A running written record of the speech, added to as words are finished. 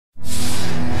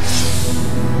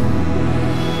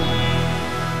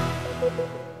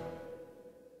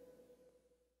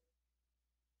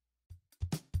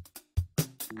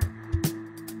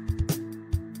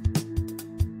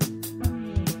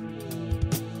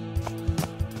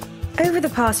Over the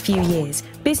past few years,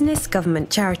 business,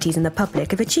 government, charities and the public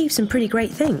have achieved some pretty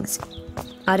great things.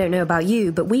 I don't know about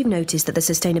you, but we've noticed that the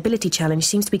sustainability challenge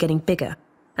seems to be getting bigger,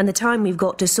 and the time we've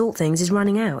got to sort things is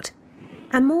running out.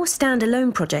 And more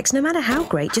standalone projects, no matter how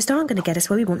great, just aren't going to get us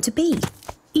where we want to be.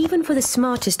 Even for the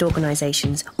smartest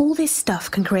organisations, all this stuff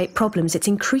can create problems it's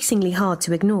increasingly hard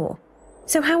to ignore.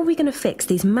 So how are we going to fix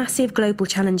these massive global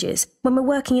challenges when we're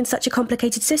working in such a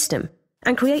complicated system,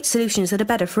 and create solutions that are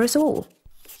better for us all?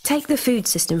 Take the food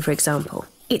system, for example.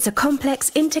 It's a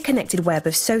complex, interconnected web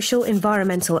of social,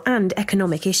 environmental and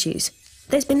economic issues.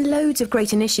 There's been loads of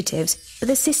great initiatives, but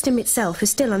the system itself is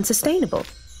still unsustainable.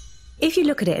 If you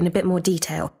look at it in a bit more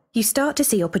detail, you start to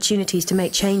see opportunities to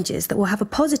make changes that will have a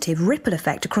positive ripple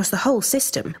effect across the whole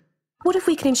system. What if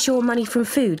we can ensure money from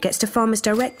food gets to farmers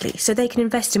directly so they can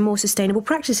invest in more sustainable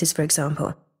practices, for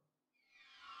example?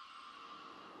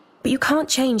 But you can't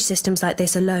change systems like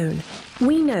this alone.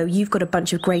 We know you've got a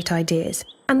bunch of great ideas,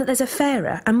 and that there's a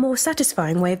fairer and more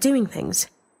satisfying way of doing things.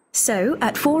 So,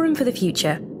 at Forum for the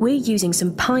Future, we're using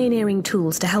some pioneering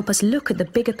tools to help us look at the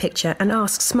bigger picture and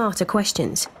ask smarter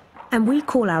questions. And we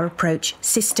call our approach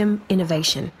system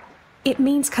innovation. It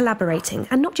means collaborating,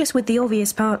 and not just with the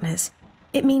obvious partners.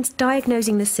 It means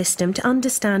diagnosing the system to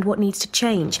understand what needs to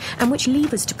change and which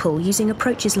levers to pull using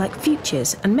approaches like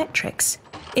futures and metrics.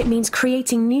 It means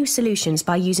creating new solutions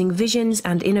by using visions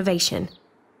and innovation.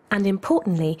 And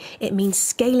importantly, it means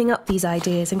scaling up these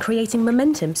ideas and creating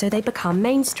momentum so they become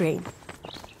mainstream.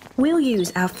 We'll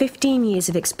use our 15 years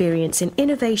of experience in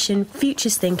innovation,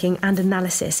 futures thinking and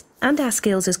analysis, and our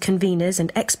skills as conveners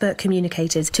and expert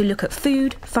communicators to look at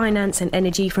food, finance and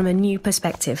energy from a new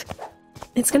perspective.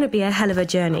 It's going to be a hell of a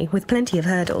journey with plenty of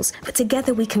hurdles, but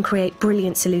together we can create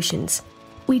brilliant solutions.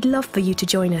 We'd love for you to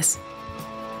join us.